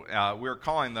we're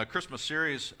calling the Christmas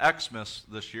series Xmas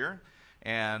this year,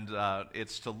 and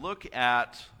it's to look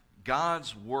at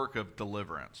God's work of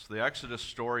deliverance. The Exodus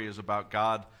story is about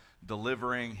God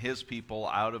delivering his people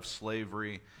out of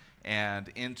slavery and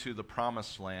into the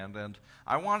promised land. And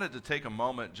I wanted to take a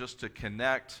moment just to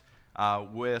connect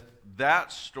with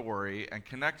that story and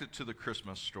connect it to the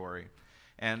Christmas story.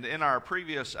 And in our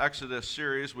previous Exodus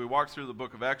series, we walked through the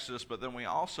book of Exodus, but then we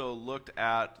also looked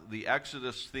at the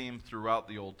Exodus theme throughout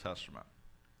the Old Testament.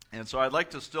 And so I'd like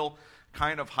to still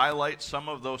kind of highlight some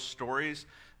of those stories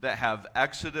that have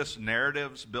Exodus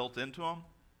narratives built into them,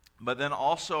 but then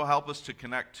also help us to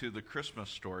connect to the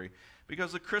Christmas story,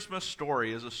 because the Christmas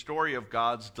story is a story of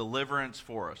God's deliverance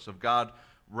for us, of God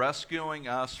rescuing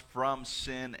us from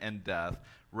sin and death,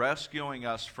 rescuing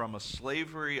us from a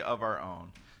slavery of our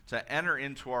own, to enter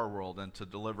into our world and to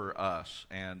deliver us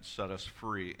and set us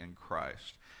free in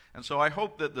Christ. And so I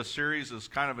hope that the series is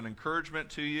kind of an encouragement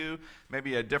to you,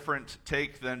 maybe a different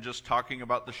take than just talking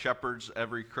about the shepherds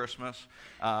every Christmas,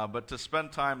 but to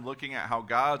spend time looking at how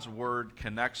God's Word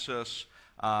connects us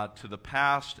to the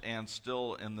past and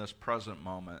still in this present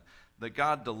moment, that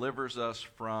God delivers us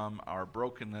from our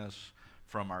brokenness,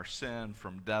 from our sin,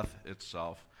 from death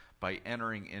itself, by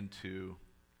entering into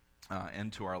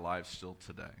our lives still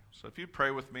today. So if you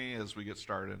pray with me as we get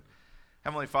started.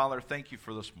 Heavenly Father, thank you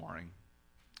for this morning.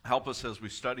 Help us as we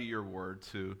study your word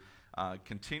to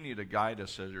continue to guide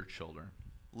us as your children.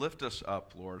 Lift us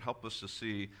up, Lord. Help us to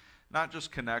see not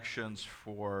just connections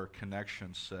for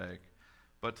connection's sake,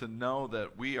 but to know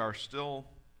that we are still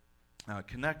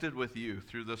connected with you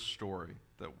through this story,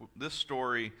 that this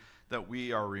story that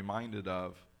we are reminded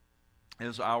of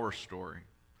is our story.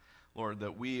 Lord,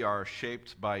 that we are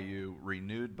shaped by you,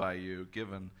 renewed by you,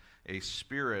 given a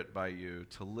spirit by you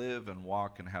to live and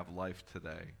walk and have life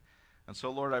today. And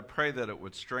so, Lord, I pray that it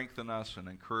would strengthen us and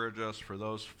encourage us. For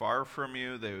those far from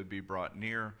you, they would be brought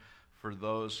near. For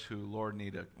those who, Lord,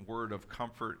 need a word of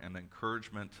comfort and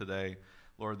encouragement today,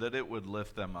 Lord, that it would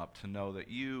lift them up to know that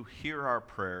you hear our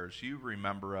prayers, you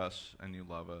remember us, and you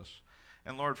love us.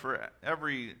 And Lord, for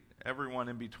everyone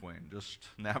in between, just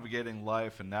navigating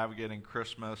life and navigating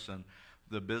Christmas and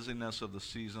the busyness of the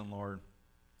season, Lord,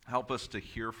 help us to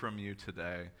hear from you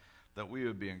today, that we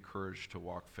would be encouraged to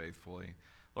walk faithfully.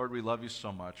 Lord, we love you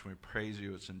so much. We praise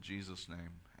you. It's in Jesus' name.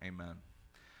 Amen.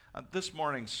 This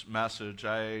morning's message,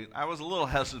 I was a little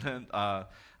hesitant.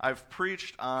 I've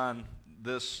preached on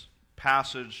this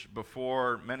passage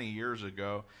before many years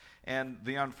ago, and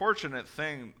the unfortunate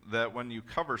thing that when you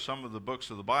cover some of the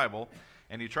books of the Bible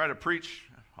and you try to preach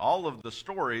all of the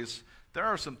stories, there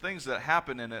are some things that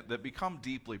happen in it that become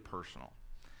deeply personal.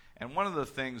 And one of the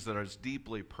things that is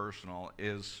deeply personal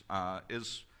is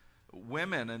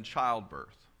women and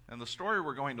childbirth. And the story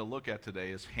we're going to look at today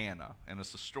is Hannah, and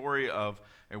it's the story of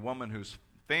a woman who's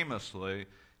famously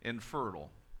infertile.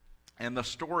 And the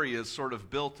story is sort of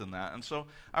built in that. And so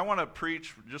I want to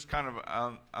preach just kind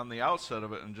of on the outset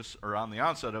of it, on the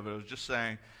onset of it, was just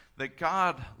saying that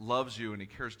God loves you and he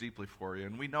cares deeply for you.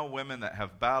 And we know women that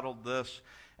have battled this,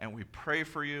 and we pray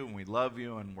for you, and we love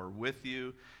you, and we're with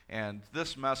you. And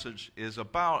this message is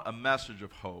about a message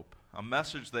of hope, a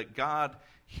message that God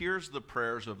hears the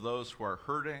prayers of those who are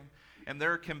hurting, and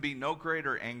there can be no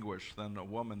greater anguish than a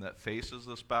woman that faces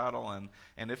this battle.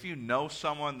 And if you know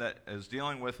someone that is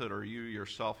dealing with it, or you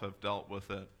yourself have dealt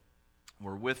with it,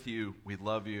 we're with you, we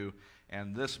love you,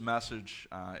 and this message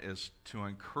is to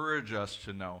encourage us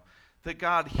to know that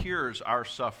God hears our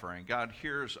suffering, God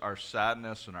hears our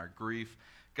sadness and our grief.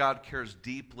 God cares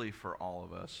deeply for all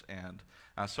of us, and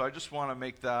so I just want to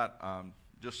make that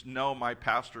just know my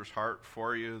pastor's heart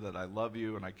for you, that I love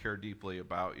you and I care deeply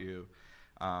about you.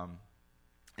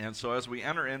 And so as we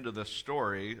enter into this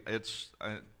story, it's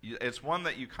one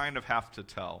that you kind of have to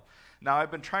tell. Now,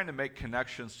 I've been trying to make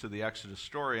connections to the Exodus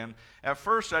story, and at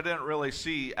first I didn't really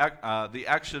see the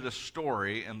Exodus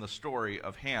story in the story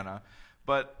of Hannah,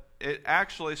 but it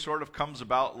actually sort of comes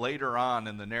about later on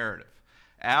in the narrative.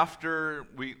 After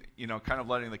we, kind of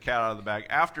letting the cat out of the bag,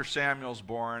 after Samuel's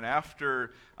born,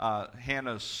 after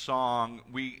Hannah's song,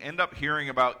 we end up hearing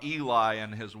about Eli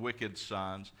and his wicked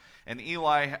sons. And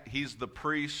Eli, he's the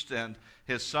priest, and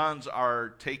his sons are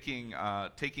taking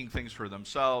things for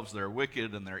themselves. They're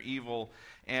wicked and they're evil.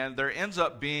 And there ends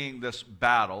up being this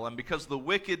battle. And because the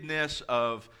wickedness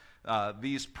of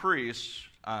these priests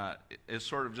is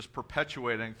sort of just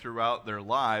perpetuating throughout their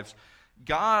lives,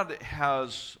 God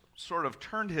has sort of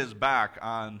turned his back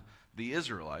on the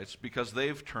Israelites because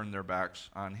they've turned their backs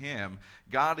on him.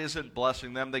 God isn't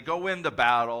blessing them. They go into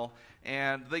battle,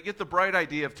 and they get the bright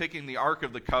idea of taking the Ark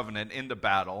of the Covenant into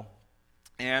battle.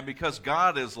 And because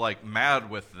God is like mad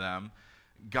with them,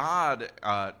 God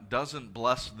doesn't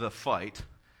bless the fight,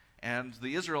 and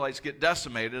the Israelites get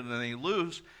decimated, and they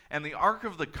lose, and the Ark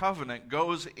of the Covenant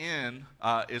goes in,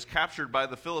 is captured by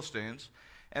the Philistines,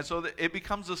 and so it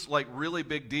becomes this like really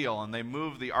big deal, and they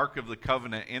move the Ark of the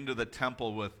Covenant into the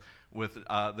temple with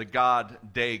the god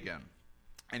Dagon.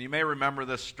 And you may remember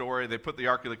this story. They put the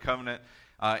Ark of the Covenant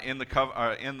in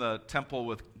the temple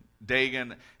with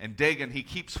Dagon, and Dagon, he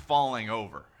keeps falling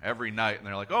over every night, and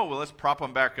they're like, oh, well, let's prop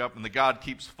him back up, and the god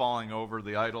keeps falling over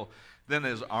the idol. Then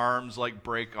his arms like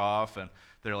break off, and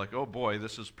they're like, oh boy,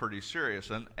 this is pretty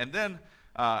serious. And then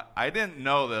I didn't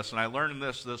know this, and I learned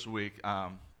this week.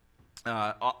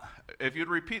 If you'd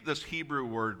repeat this Hebrew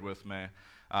word with me,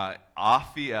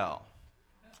 Aphiel.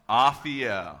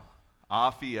 Aphiel.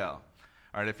 Aphiel.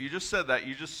 All right, if you just said that,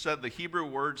 you just said the Hebrew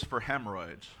words for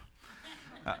hemorrhoids.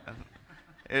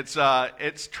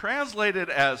 It's translated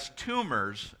as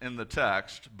tumors in the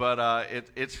text, but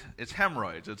it's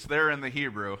hemorrhoids. It's there in the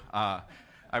Hebrew.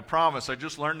 I promise. I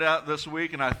just learned that this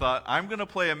week, and I thought, I'm going to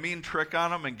play a mean trick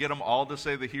on them and get them all to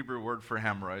say the Hebrew word for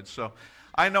hemorrhoids. So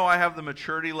I know I have the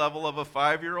maturity level of a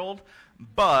 5-year-old,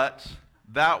 but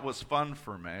that was fun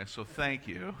for me, so thank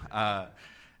you.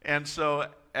 And so,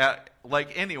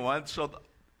 like anyone, so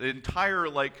the entire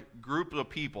group of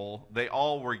people, they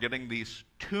all were getting these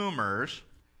tumors,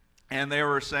 and they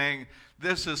were saying,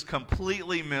 this is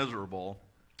completely miserable.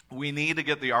 We need to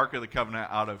get the Ark of the Covenant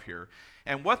out of here.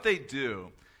 And what they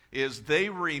do is they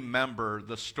remember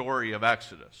the story of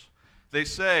Exodus. They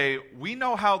say, we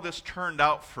know how this turned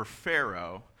out for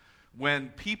Pharaoh when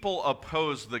people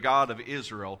opposed the God of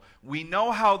Israel. We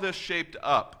know how this shaped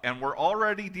up, and we're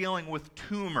already dealing with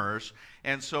tumors,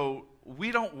 and so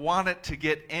we don't want it to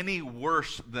get any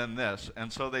worse than this.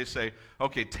 And so they say,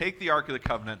 okay, take the Ark of the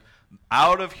Covenant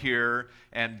out of here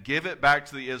and give it back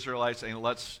to the Israelites, and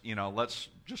let's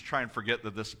just try and forget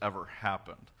that this ever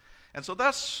happened. And so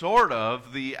that's sort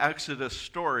of the Exodus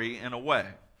story in a way.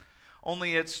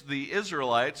 Only it's the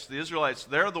Israelites,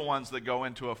 they're the ones that go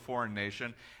into a foreign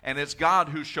nation, and it's God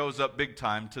who shows up big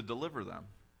time to deliver them.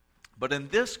 But in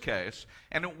this case,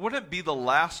 and it wouldn't be the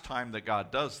last time that God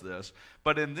does this,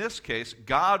 but in this case,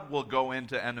 God will go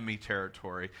into enemy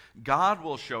territory. God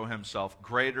will show himself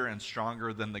greater and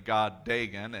stronger than the god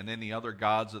Dagon and any other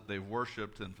gods that they've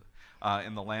worshipped in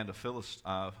the land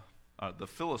of the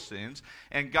Philistines.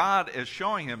 And God is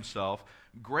showing himself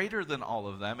greater than all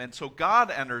of them. And so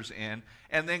God enters in,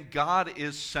 and then God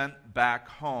is sent back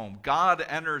home. God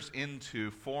enters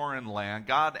into foreign land.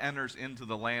 God enters into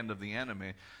the land of the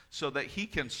enemy so that he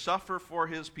can suffer for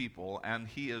his people, and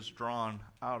he is drawn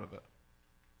out of it.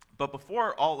 But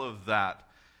before all of that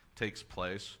takes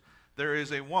place, there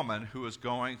is a woman who is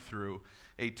going through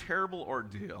a terrible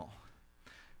ordeal.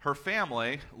 Her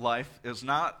family life is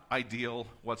not ideal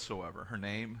whatsoever. Her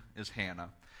name is Hannah.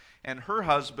 And her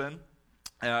husband,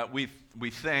 we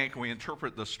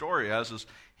interpret the story as is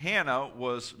Hannah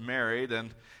was married,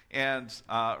 and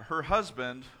her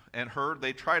husband and her,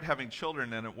 they tried having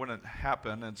children and it wouldn't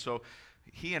happen, and so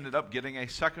he ended up getting a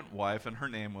second wife, and her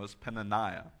name was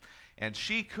Peninnah. And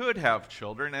she could have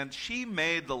children, and she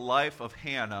made the life of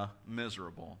Hannah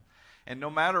miserable. And no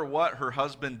matter what her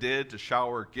husband did to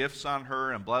shower gifts on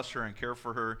her and bless her and care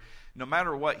for her, no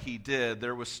matter what he did,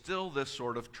 there was still this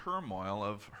sort of turmoil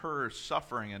of her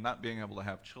suffering and not being able to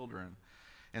have children.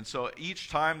 And so each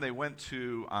time they went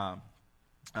to,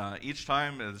 each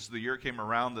time as the year came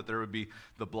around that there would be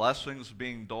the blessings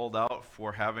being doled out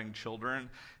for having children,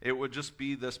 it would just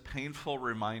be this painful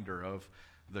reminder of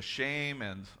the shame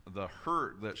and the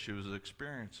hurt that she was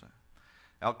experiencing.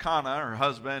 Elkanah, her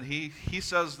husband, he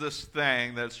says this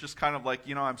thing that's just kind of like,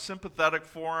 I'm sympathetic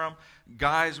for him.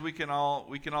 Guys, we can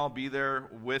all be there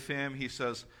with him. He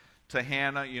says to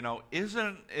Hannah,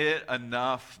 isn't it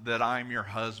enough that I'm your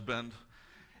husband?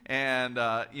 And,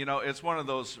 it's one of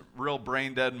those real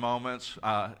brain dead moments.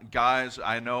 Guys,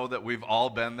 I know that we've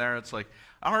all been there. It's like,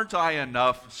 aren't I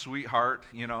enough, sweetheart?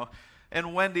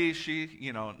 And Wendy, she,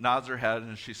 nods her head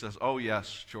and she says, oh,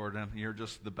 yes, Jordan, you're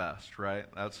just the best, right?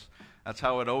 That's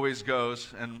how it always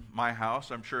goes in my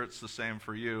house. I'm sure it's the same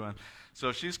for you. And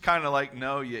so she's kind of like,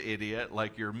 no, you idiot,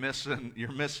 like you're missing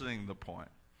the point.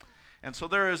 And so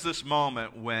there is this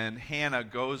moment when Hannah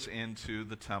goes into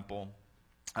the temple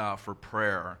for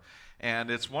prayer. And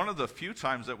it's one of the few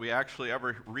times that we actually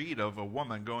ever read of a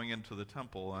woman going into the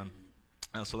temple.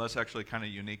 And so that's actually kind of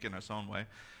unique in its own way.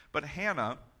 But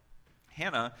Hannah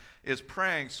is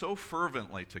praying so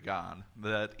fervently to God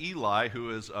that Eli,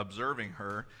 who is observing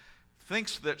her,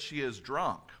 thinks that she is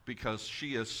drunk because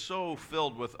she is so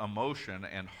filled with emotion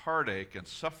and heartache and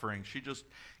suffering. She just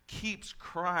keeps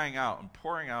crying out and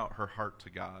pouring out her heart to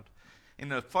God.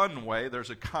 in a fun way, there's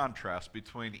a contrast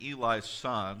between Eli's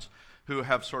sons who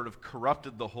have sort of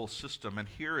corrupted the whole system, and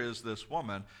here is this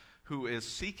woman who is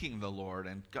seeking the Lord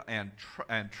and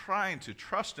trying to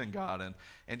trust in God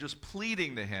and just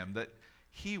pleading to him that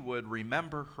he would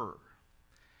remember her.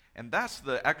 And that's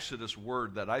the Exodus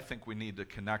word that I think we need to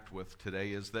connect with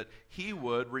today, is that he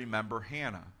would remember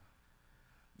Hannah.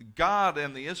 God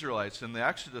and the Israelites in the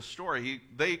Exodus story,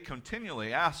 they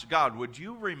continually asked God, would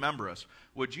you remember us?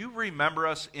 Would you remember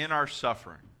us in our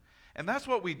suffering? And that's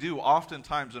what we do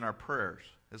oftentimes in our prayers,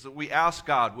 is that we ask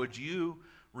God, would you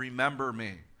remember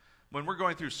me? When we're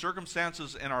going through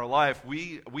circumstances in our life,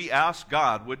 we ask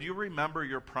God, would you remember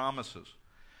your promises?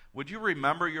 Would you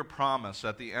remember your promise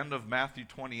at the end of Matthew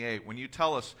 28 when you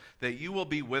tell us that you will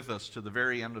be with us to the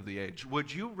very end of the age?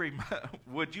 Would you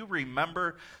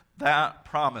remember that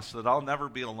promise that I'll never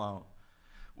be alone?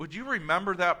 Would you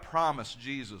remember that promise,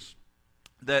 Jesus,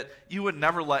 that you would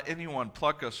never let anyone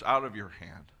pluck us out of your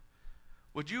hand?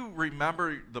 Would you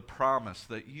remember the promise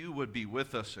that you would be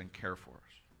with us and care for us?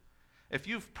 If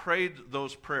you've prayed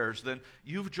those prayers, then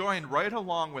you've joined right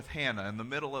along with Hannah in the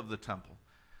middle of the temple,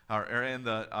 or in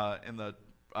the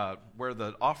where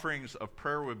the offerings of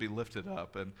prayer would be lifted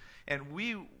up, and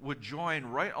we would join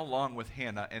right along with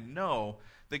Hannah and know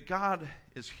that God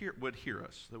would hear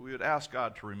us, that we would ask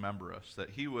God to remember us,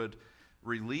 that he would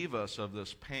relieve us of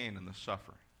this pain and the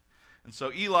suffering. And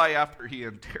so Eli, after he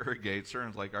interrogates her,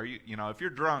 and is like, if you're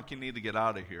drunk, you need to get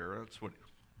out of here. That's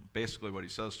basically what he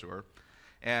says to her.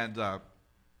 And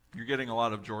you're getting a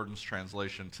lot of Jordan's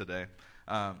translation today.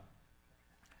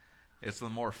 It's the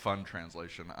more fun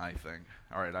translation, I think.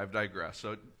 All right, I've digressed.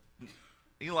 So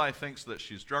Eli thinks that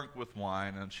she's drunk with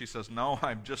wine, and she says, no,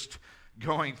 I'm just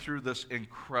going through this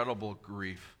incredible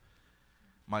grief.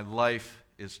 My life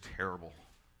is terrible.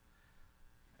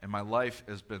 And my life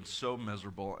has been so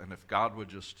miserable, and if God would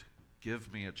just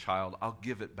give me a child, I'll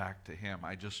give it back to him.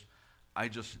 I just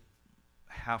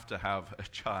have to have a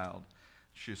child.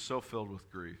 She's so filled with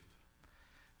grief.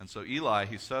 And so Eli,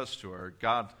 he says to her,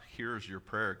 God hears your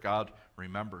prayer. God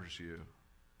remembers you.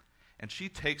 And she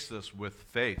takes this with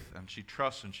faith, and she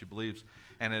trusts and she believes.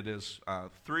 And it is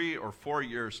 3 or 4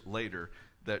 years later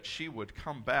that she would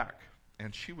come back,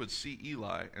 and she would see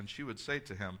Eli, and she would say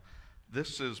to him,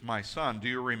 this is my son. Do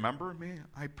you remember me?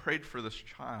 I prayed for this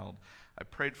child. I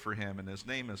prayed for him, and his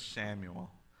name is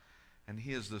Samuel. And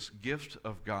he is this gift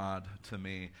of God to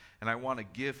me, and I want to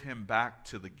give him back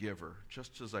to the giver,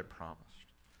 just as I promised.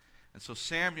 And so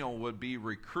Samuel would be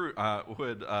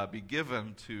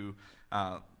given to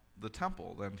the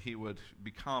temple, and he would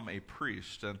become a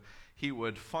priest, and he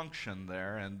would function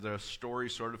there, and the story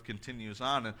sort of continues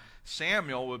on. And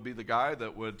Samuel would be the guy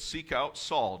that would seek out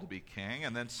Saul to be king,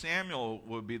 and then Samuel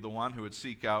would be the one who would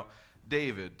seek out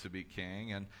David to be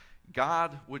king, and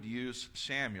God would use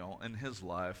Samuel in his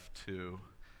life to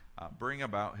bring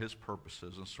about his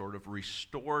purposes and sort of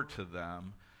restore to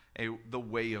them the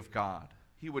way of God.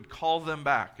 He would call them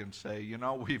back and say,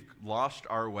 we've lost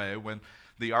our way. When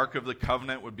the Ark of the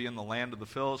Covenant would be in the land of the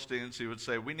Philistines, he would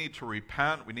say, we need to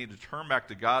repent. We need to turn back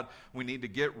to God. We need to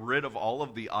get rid of all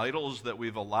of the idols that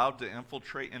we've allowed to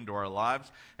infiltrate into our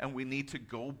lives, and we need to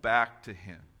go back to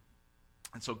him.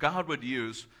 And so God would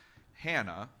use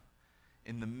Hannah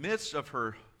in the midst of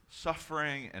her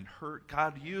suffering and hurt.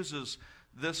 God uses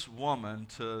this woman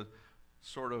to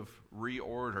sort of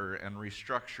reorder and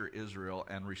restructure Israel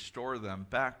and restore them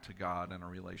back to God in a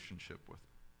relationship with him.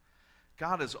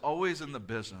 God is always in the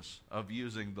business of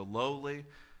using the lowly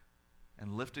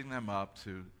and lifting them up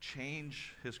to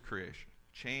change his creation,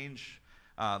 change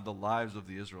the lives of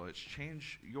the Israelites,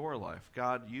 change your life.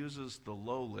 God uses the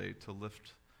lowly to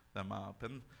lift them up.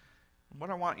 And what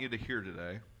I want you to hear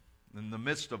today, in the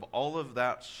midst of all of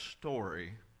that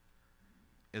story,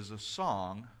 is a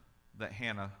song that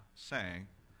Hannah sang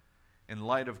in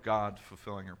light of God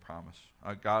fulfilling her promise,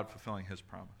 God fulfilling his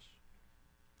promise.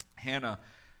 Hannah,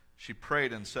 she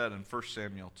prayed and said in 1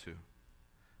 Samuel 2,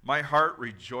 my heart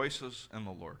rejoices in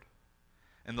the Lord.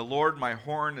 In the Lord my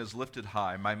horn is lifted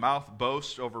high. My mouth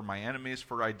boasts over my enemies,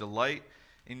 for I delight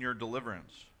in your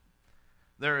deliverance.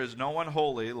 There is no one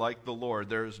holy like the Lord.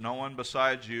 There is no one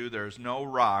besides you. There is no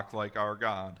rock like our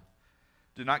God.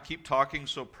 Do not keep talking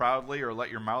so proudly, or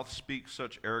let your mouth speak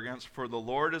such arrogance, for the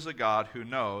Lord is a God who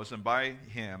knows, and by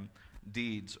him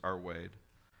deeds are weighed.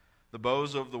 The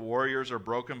bows of the warriors are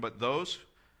broken, but those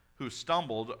who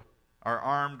stumbled are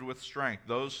armed with strength.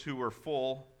 Those who were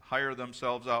full hire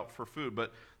themselves out for food,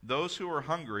 but those who are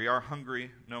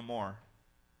hungry no more.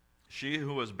 She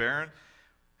who was barren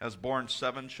has borne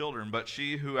 7 children, but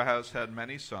she who has had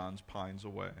many sons pines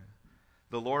away.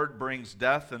 The Lord brings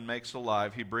death and makes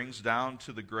alive. He brings down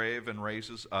to the grave and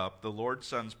raises up. The Lord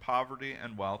sends poverty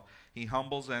and wealth. He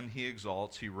humbles and he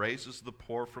exalts. He raises the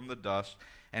poor from the dust,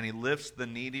 and he lifts the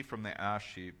needy from the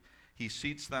ash heap. He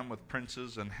seats them with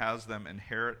princes and has them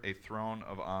inherit a throne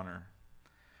of honor.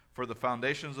 For the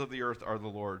foundations of the earth are the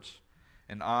Lord's,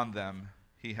 and on them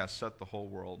he has set the whole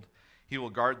world. He will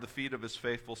guard the feet of his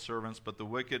faithful servants, but the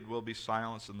wicked will be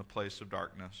silenced in the place of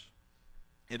darkness.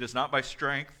 It is not by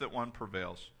strength that one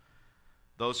prevails.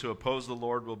 Those who oppose the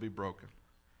Lord will be broken.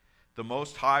 The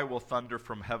Most High will thunder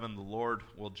from heaven. The Lord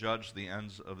will judge the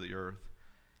ends of the earth.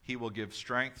 He will give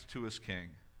strength to his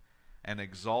king and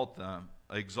exalt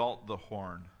the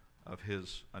horn of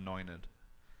his anointed.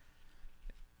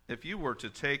 If you were to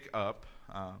take up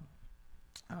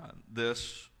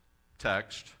this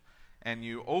text and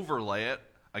you overlay it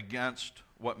against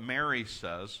what Mary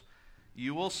says,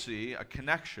 you will see a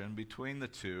connection between the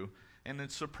two in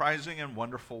surprising and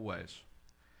wonderful ways.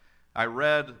 I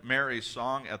read Mary's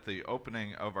song at the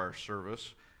opening of our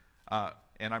service,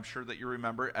 and I'm sure that you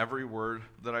remember every word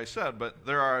that I said, but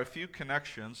there are a few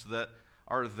connections that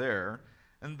are there,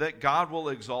 and that God will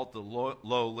exalt the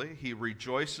lowly. He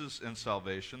rejoices in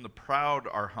salvation. The proud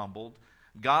are humbled.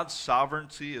 God's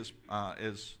sovereignty is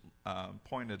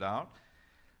pointed out.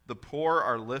 The poor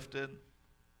are lifted.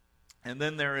 And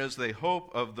then there is the hope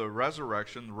of the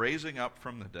resurrection, raising up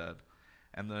from the dead,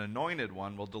 and the anointed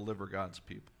one will deliver God's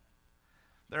people.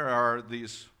 There are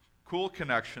these cool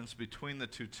connections between the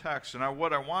two texts, and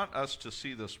what I want us to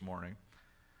see this morning,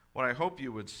 what I hope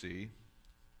you would see,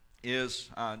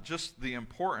 is just the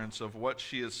importance of what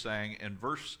she is saying in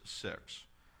verse 6.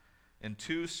 In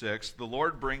 2:6, the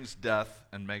Lord brings death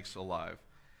and makes alive.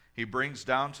 He brings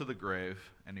down to the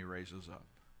grave, and he raises up.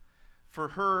 For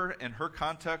her, in her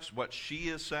context, what she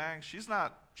is saying, she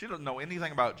doesn't know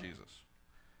anything about Jesus.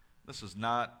 This is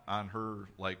not on her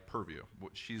purview.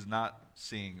 She's not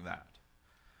seeing that.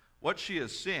 What she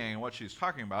is seeing, what she's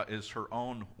talking about, is her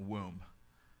own womb.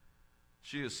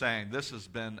 She is saying, this has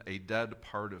been a dead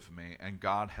part of me, and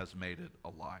God has made it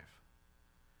alive.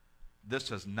 This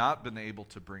has not been able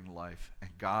to bring life, and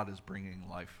God is bringing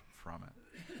life from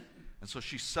it. And so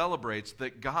she celebrates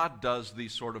that God does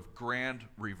these sort of grand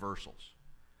reversals.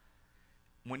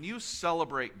 When you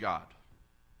celebrate God,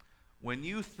 when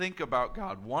you think about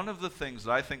God, one of the things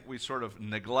that I think we sort of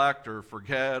neglect or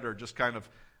forget or just kind of,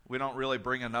 we don't really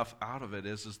bring enough out of it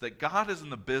is that God is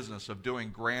in the business of doing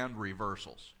grand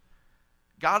reversals.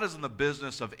 God is in the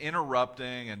business of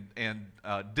interrupting and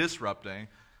disrupting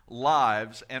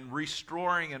lives and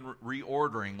restoring and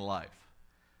reordering life.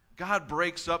 God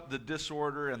breaks up the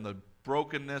disorder and the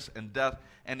brokenness and death,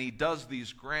 and he does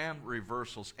these grand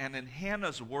reversals. And in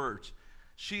Hannah's words,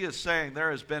 she is saying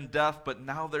there has been death, but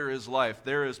now there is life.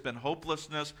 There has been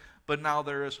hopelessness, but now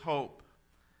there is hope.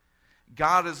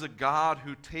 God is a God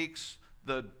who takes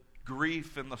the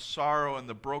grief and the sorrow and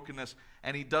the brokenness,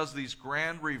 and he does these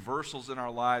grand reversals in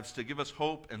our lives to give us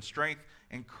hope and strength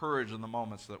and courage in the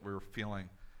moments that we're feeling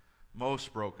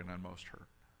most broken and most hurt.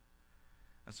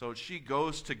 And so she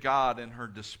goes to God in her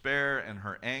despair and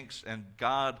her angst, and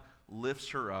God lifts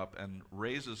her up and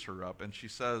raises her up. And she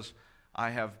says,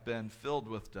 I have been filled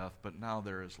with death, but now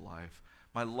there is life.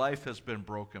 My life has been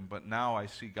broken, but now I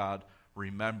see God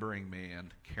remembering me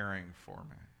and caring for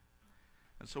me.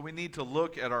 And so we need to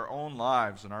look at our own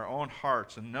lives and our own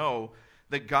hearts and know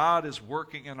that God is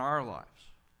working in our lives,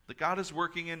 that God is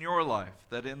working in your life,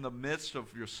 that in the midst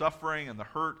of your suffering and the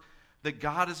hurt, that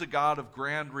God is a God of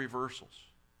grand reversals.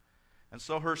 And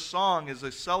so her song is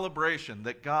a celebration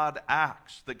that God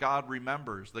acts, that God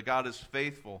remembers, that God is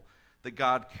faithful, that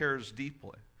God cares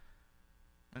deeply.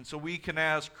 And so we can,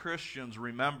 as Christians,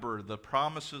 remember the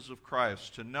promises of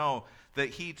Christ, to know that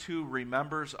he too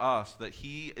remembers us, that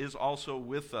he is also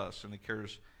with us, and he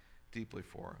cares deeply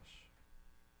for us.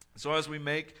 So as we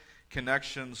make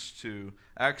connections to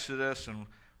Exodus and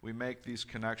we make these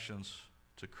connections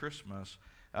to Christmas,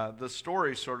 the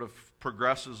story sort of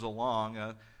progresses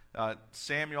along.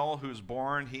 Samuel, who's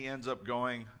born, he ends up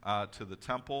going to the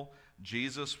temple.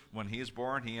 Jesus, when he's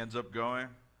born, he ends up going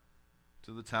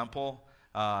to the temple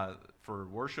for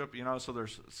worship. So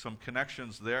there's some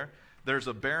connections there. There's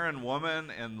a barren woman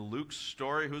in Luke's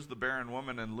story. Who's the barren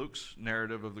woman in Luke's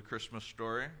narrative of the Christmas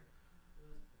story?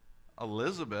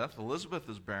 Elizabeth. Elizabeth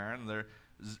is barren.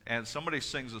 And somebody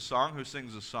sings a song. Who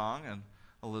sings a song in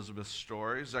Elizabeth's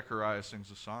story? Zechariah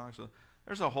sings a song. So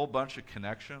there's a whole bunch of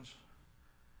connections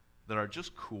that are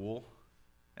just cool,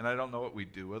 and I don't know what we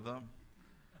do with them.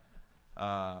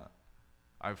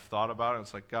 I've thought about it.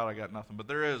 It's like, God, I got nothing. But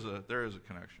there is a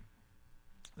connection.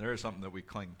 There is something that we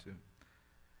cling to.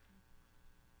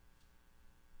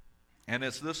 And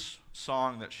it's this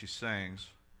song that she sings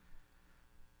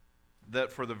that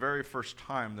for the very first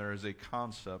time there is a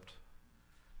concept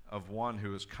of one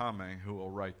who is coming who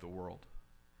will right the world.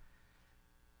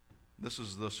 This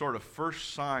is the sort of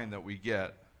first sign that we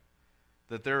get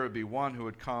that there would be one who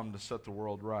would come to set the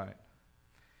world right.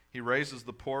 He raises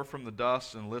the poor from the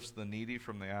dust and lifts the needy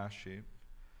from the ash heap.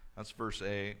 That's verse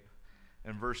 8.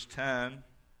 And verse 10,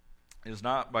 it is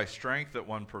not by strength that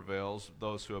one prevails.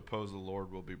 Those who oppose the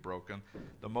Lord will be broken.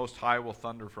 The Most High will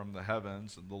thunder from the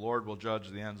heavens, and the Lord will judge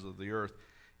the ends of the earth.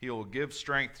 He will give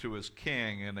strength to his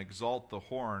king and exalt the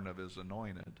horn of his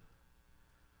anointed.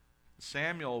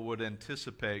 Samuel would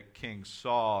anticipate King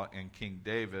Saul and King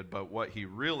David, but what he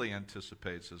really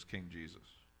anticipates is King Jesus.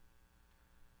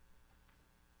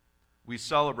 We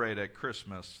celebrate at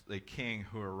Christmas a king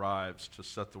who arrives to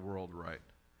set the world right,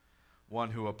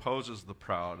 one who opposes the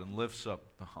proud and lifts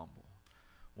up the humble,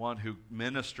 one who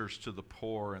ministers to the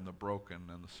poor and the broken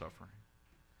and the suffering.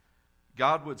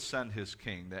 God would send his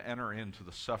king to enter into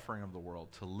the suffering of the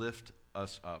world, to lift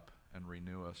us up and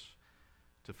renew us,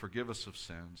 to forgive us of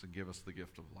sins and give us the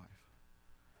gift of life.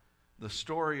 The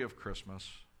story of Christmas,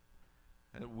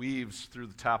 it weaves through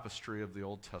the tapestry of the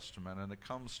Old Testament, and it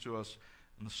comes to us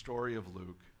in the story of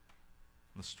Luke,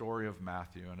 in the story of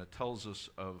Matthew, and it tells us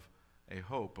of a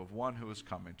hope of one who is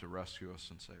coming to rescue us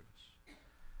and save us.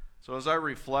 So as I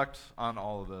reflect on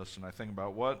all of this, and I think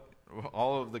about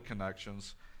all of the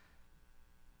connections,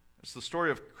 it's the story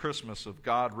of Christmas, of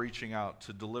God reaching out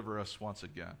to deliver us once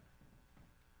again.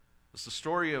 It's the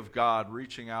story of God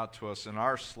reaching out to us in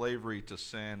our slavery to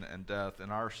sin and death,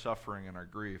 in our suffering and our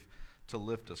grief, to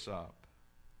lift us up.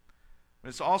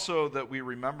 It's also that we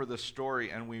remember this story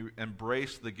and we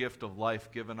embrace the gift of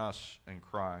life given us in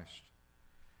Christ.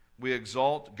 We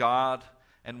exalt God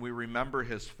and we remember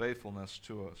his faithfulness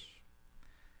to us.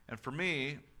 And for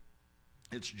me,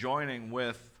 it's joining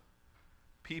with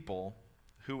people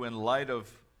who, in light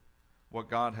of what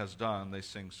God has done, they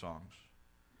sing songs.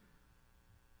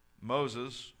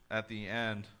 Moses, at the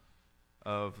end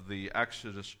of the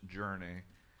Exodus journey,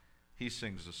 he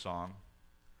sings a song.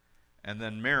 And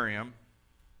then Miriam,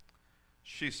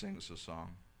 she sings a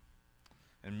song.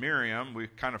 And Miriam, we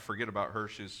kind of forget about her.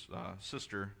 She's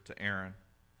sister to Aaron.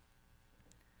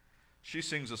 She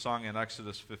sings a song in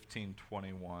Exodus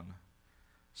 15:21.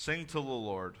 Sing to the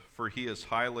Lord, for he is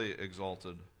highly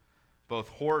exalted. Both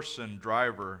horse and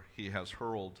driver he has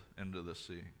hurled into the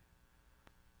sea.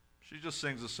 She just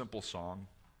sings a simple song.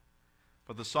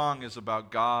 But the song is about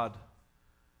God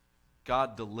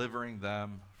delivering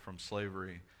them from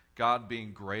slavery. God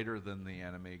being greater than the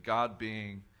enemy. God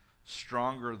being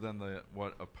stronger than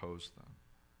what opposed them.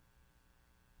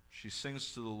 She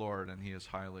sings to the Lord, and he is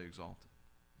highly exalted.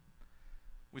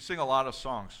 We sing a lot of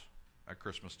songs at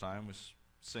Christmas time. We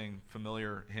sing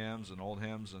familiar hymns and old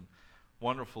hymns and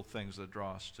wonderful things that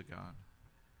draw us to God.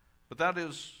 But that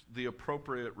is the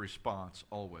appropriate response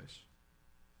always.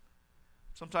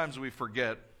 Sometimes we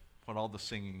forget what all the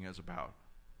singing is about.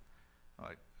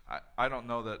 I don't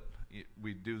know that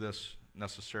we do this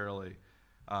necessarily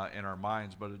in our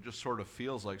minds, but it just sort of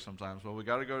feels like sometimes, well, we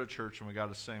got to go to church and we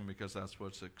got to sing because that's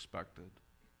what's expected.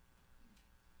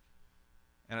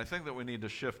 And I think that we need to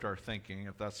shift our thinking,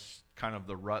 if that's kind of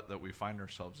the rut that we find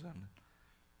ourselves in.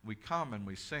 We come and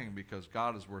we sing because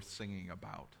God is worth singing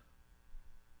about.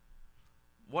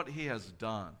 What he has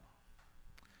done,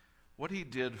 what he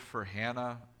did for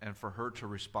Hannah and for her to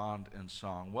respond in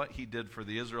song, what he did for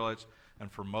the Israelites and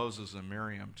for Moses and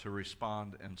Miriam to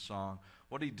respond in song,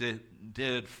 what he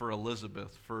did for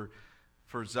Elizabeth, for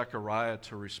Zechariah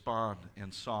to respond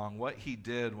in song, what he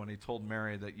did when he told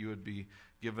Mary that you would be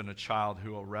given a child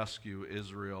who will rescue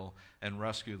Israel and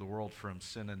rescue the world from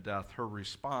sin and death. Her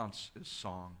response is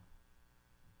song.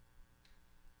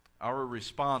 Our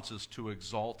response is to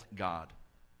exalt God.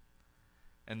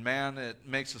 And man, it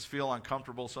makes us feel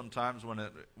uncomfortable sometimes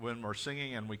when we're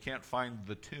singing and we can't find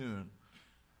the tune.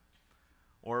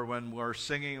 Or when we're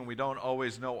singing and we don't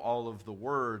always know all of the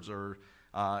words, or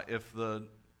if the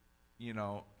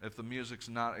music's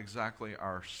not exactly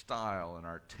our style and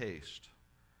our taste.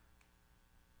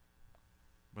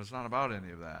 But it's not about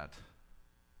any of that.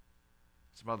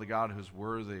 It's about the God who's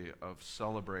worthy of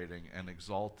celebrating and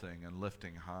exalting and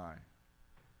lifting high.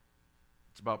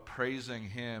 It's about praising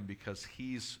him because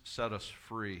he's set us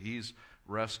free. He's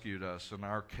rescued us. And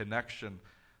our connection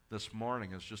this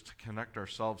morning is just to connect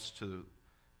ourselves to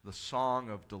the song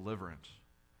of deliverance,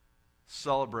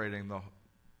 celebrating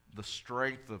the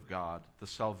strength of God, the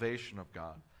salvation of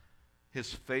God,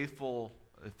 his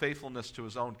faithfulness to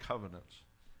his own covenants,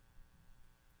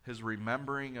 his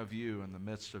remembering of you in the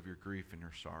midst of your grief and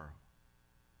your sorrow.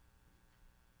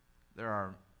 there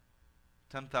are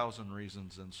 10,000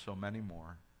 reasons and so many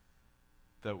more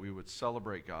that we would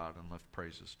celebrate God and lift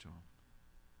praises to him.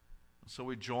 So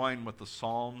we join with the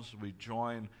Psalms, we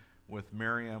join with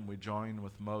Miriam, we join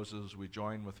with Moses, we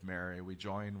join with Mary, we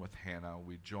join with Hannah,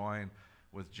 we join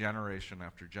with generation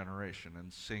after generation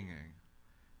in singing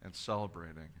and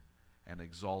celebrating and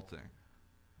exalting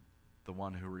the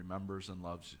one who remembers and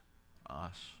loves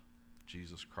us,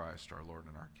 Jesus Christ, our Lord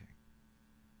and our King.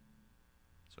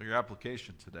 So your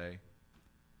application today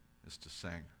is to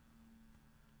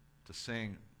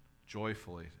sing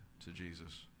joyfully to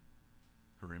Jesus,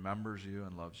 who remembers you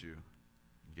and loves you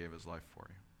and gave his life for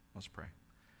you. Let's pray.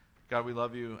 God, we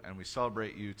love you and we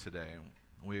celebrate you today.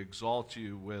 We exalt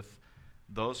you with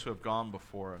those who have gone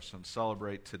before us and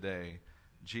celebrate today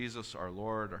Jesus, our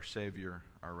Lord, our Savior,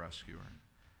 our Rescuer.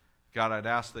 God, I'd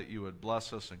ask that you would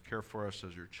bless us and care for us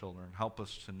as your children. Help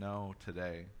us to know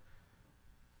today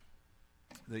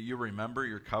that you remember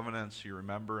your covenants, you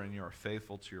remember and you are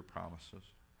faithful to your promises.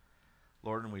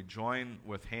 Lord, and we join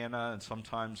with Hannah and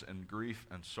sometimes in grief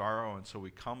and sorrow, and so we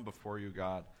come before you,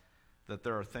 God, that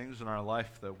there are things in our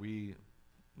life that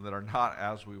are not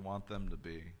as we want them to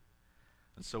be.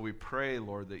 And so we pray,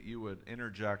 Lord, that you would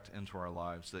interject into our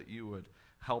lives, that you would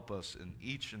help us in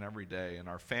each and every day in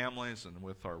our families and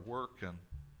with our work and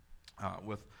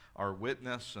with our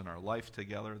witness and our life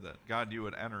together, that, God, you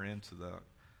would enter into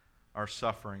our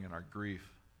suffering and our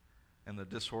grief and the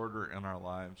disorder in our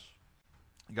lives.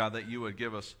 God, that you would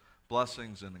give us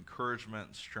blessings and encouragement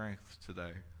and strength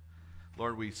today.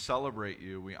 Lord, we celebrate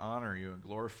you, we honor you and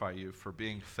glorify you for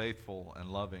being faithful and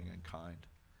loving and kind.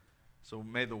 So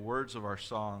may the words of our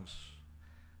songs,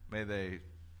 may they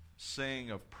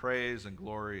sing of praise and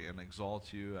glory and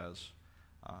exalt you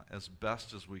as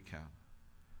best as we can.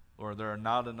 Lord, there are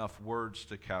not enough words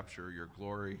to capture your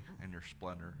glory and your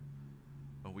splendor.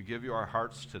 But we give you our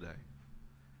hearts today.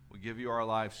 We give you our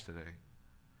lives today.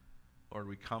 Lord,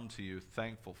 we come to you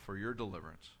thankful for your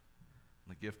deliverance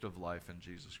and the gift of life in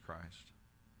Jesus Christ.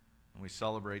 And we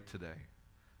celebrate today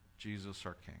Jesus,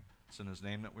 our King. It's in his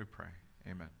name that we pray.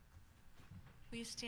 Amen. Will you stand?